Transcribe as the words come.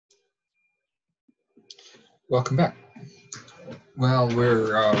Welcome back. Well,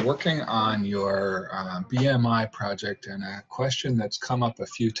 we're working on your BMI project, and a question that's come up a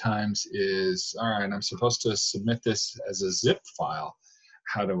few times is, all right, I'm supposed to submit this as a zip file.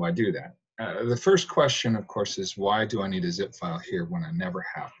 How do I do that? The first question, of course, is why do I need a zip file here when I never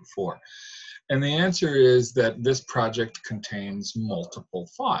have before? And the answer is that this project contains multiple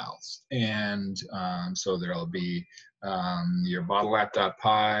files. And so there'll be your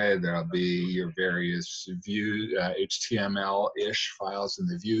bottle-app.py, there'll be your various view HTML-ish files in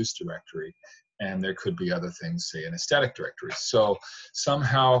the views directory, and there could be other things, say, in a static directory. So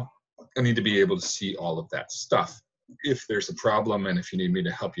somehow I need to be able to see all of that stuff. If there's a problem and if you need me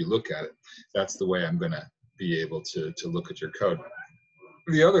to help you look at it, that's the way I'm going to be able to look at your code.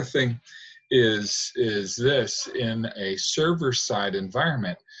 The other thing is this: in a server-side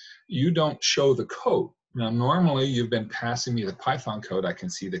environment, you don't show the code. Now, normally you've been passing me the Python code. I can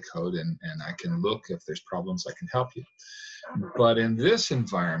see the code and I can look. If there's problems, I can help you. But in this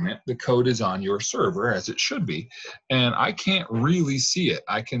environment, the code is on your server, as it should be, and I can't really see it.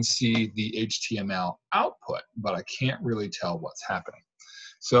 I can see the HTML output, but I can't really tell what's happening.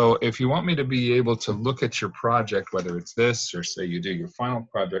 So if you want me to be able to look at your project, whether it's this or say you do your final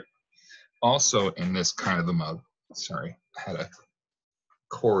project, also in this kind of a mode, sorry, I had a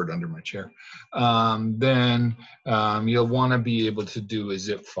cord under my chair, then you'll want to be able to do a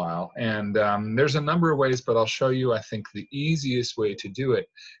zip file. And there's a number of ways, but I'll show you, I think, the easiest way to do it,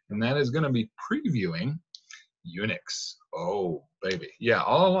 and that is going to be previewing Unix. Oh, baby. Yeah,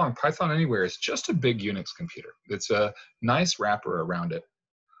 all along, PythonAnywhere is just a big Unix computer. It's a nice wrapper around it.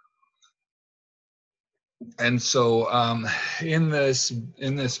 And so in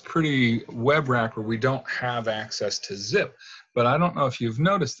this pretty web wrapper, we don't have access to zip. But I don't know if you've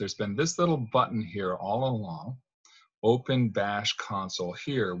noticed, there's been this little button here all along, Open Bash Console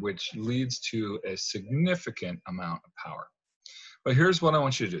here, which leads to a significant amount of power. But here's what I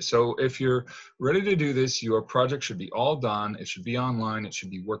want you to do. So if you're ready to do this, your project should be all done. It should be online. It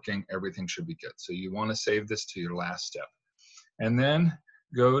should be working. Everything should be good. So you want to save this to your last step. And then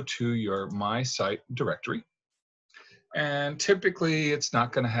go to your My Site directory. And typically, it's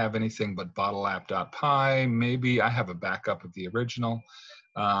not going to have anything but bottle-app.py. Maybe I have a backup of the original.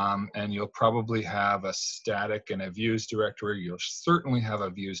 And you'll probably have a static and a views directory. You'll certainly have a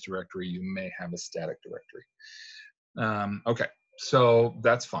views directory. You may have a static directory. Okay, so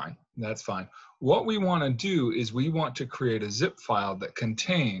that's fine. That's fine. What we want to do is we want to create a zip file that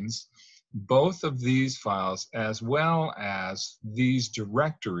contains both of these files as well as these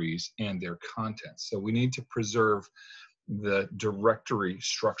directories and their contents. So we need to preserve the directory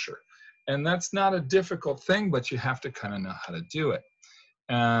structure. And that's not a difficult thing, but you have to kind of know how to do it.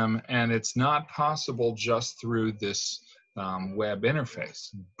 And it's not possible just through this web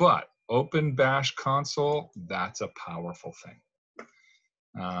interface. But Open Bash Console, that's a powerful thing.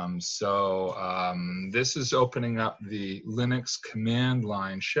 This is opening up the Linux command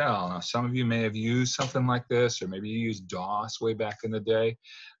line shell. Now, some of you may have used something like this, or maybe you used DOS way back in the day.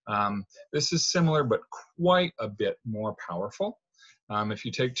 This is similar, but quite a bit more powerful. If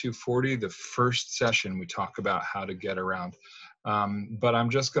you take 240, the first session, we talk about how to get around. But I'm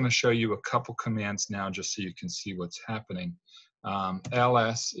just going to show you a couple commands now just so you can see what's happening.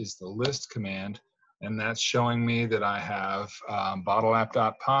 ls is the list command. And that's showing me that I have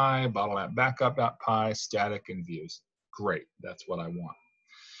bottle-app.py, bottle-app-backup.py, static, and views. Great, that's what I want.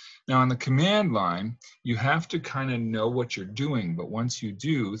 Now on the command line, you have to kind of know what you're doing, but once you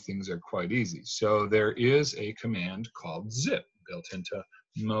do, things are quite easy. So there is a command called zip built into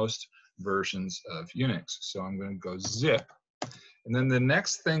most versions of Unix. So I'm going to go zip. And then the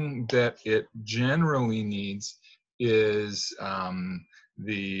next thing that it generally needs is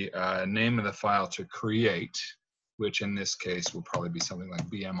the name of the file to create, which in this case will probably be something like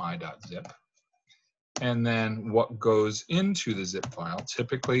bmi.zip. And then what goes into the zip file,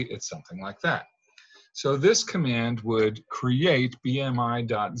 typically it's something like that. So this command would create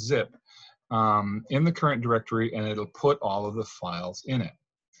bmi.zip in the current directory, and it'll put all of the files in it.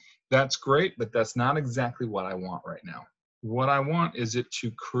 That's great, but that's not exactly what I want right now. What I want is it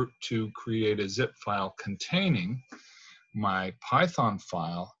to create a zip file containing my Python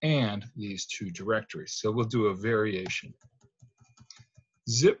file and these two directories. So we'll do a variation.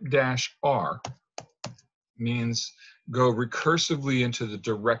 Zip-r means go recursively into the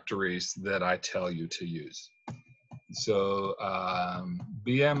directories that I tell you to use. So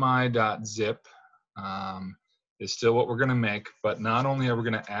bmi.zip is still what we're going to make, but not only are we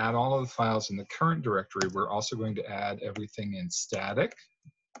going to add all of the files in the current directory, we're also going to add everything in static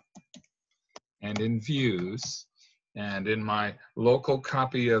and in views And in my local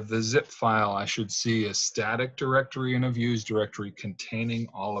copy of the zip file, I should see a static directory and a views directory containing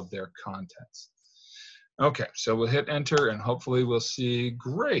all of their contents. Okay, so we'll hit enter and hopefully we'll see,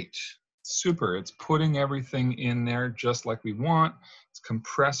 great, super. It's putting everything in there just like we want. It's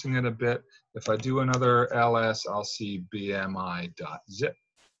compressing it a bit. If I do another ls, I'll see bmi.zip.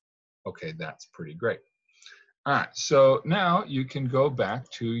 Okay, that's pretty great. All right, so now you can go back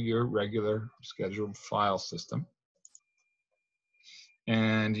to your regular scheduled file system.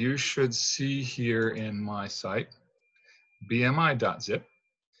 And you should see here in my site, bmi.zip.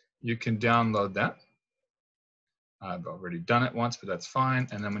 You can download that. I've already done it once, but that's fine.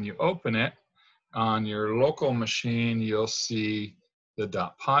 And then when you open it on your local machine, you'll see the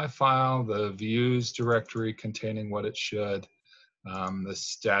 .py file, the views directory containing what it should, the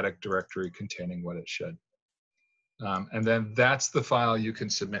static directory containing what it should. And then that's the file you can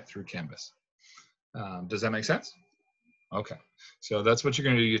submit through Canvas. Does that make sense? Okay, so that's what you're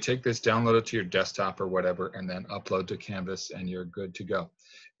going to do. You take this, download it to your desktop or whatever, and then upload to Canvas, and you're good to go.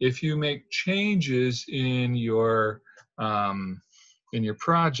 If you make changes in your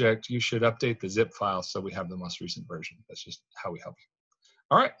project, you should update the zip file so we have the most recent version. That's just how we help you.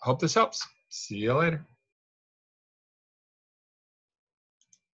 All right, hope this helps. See you later.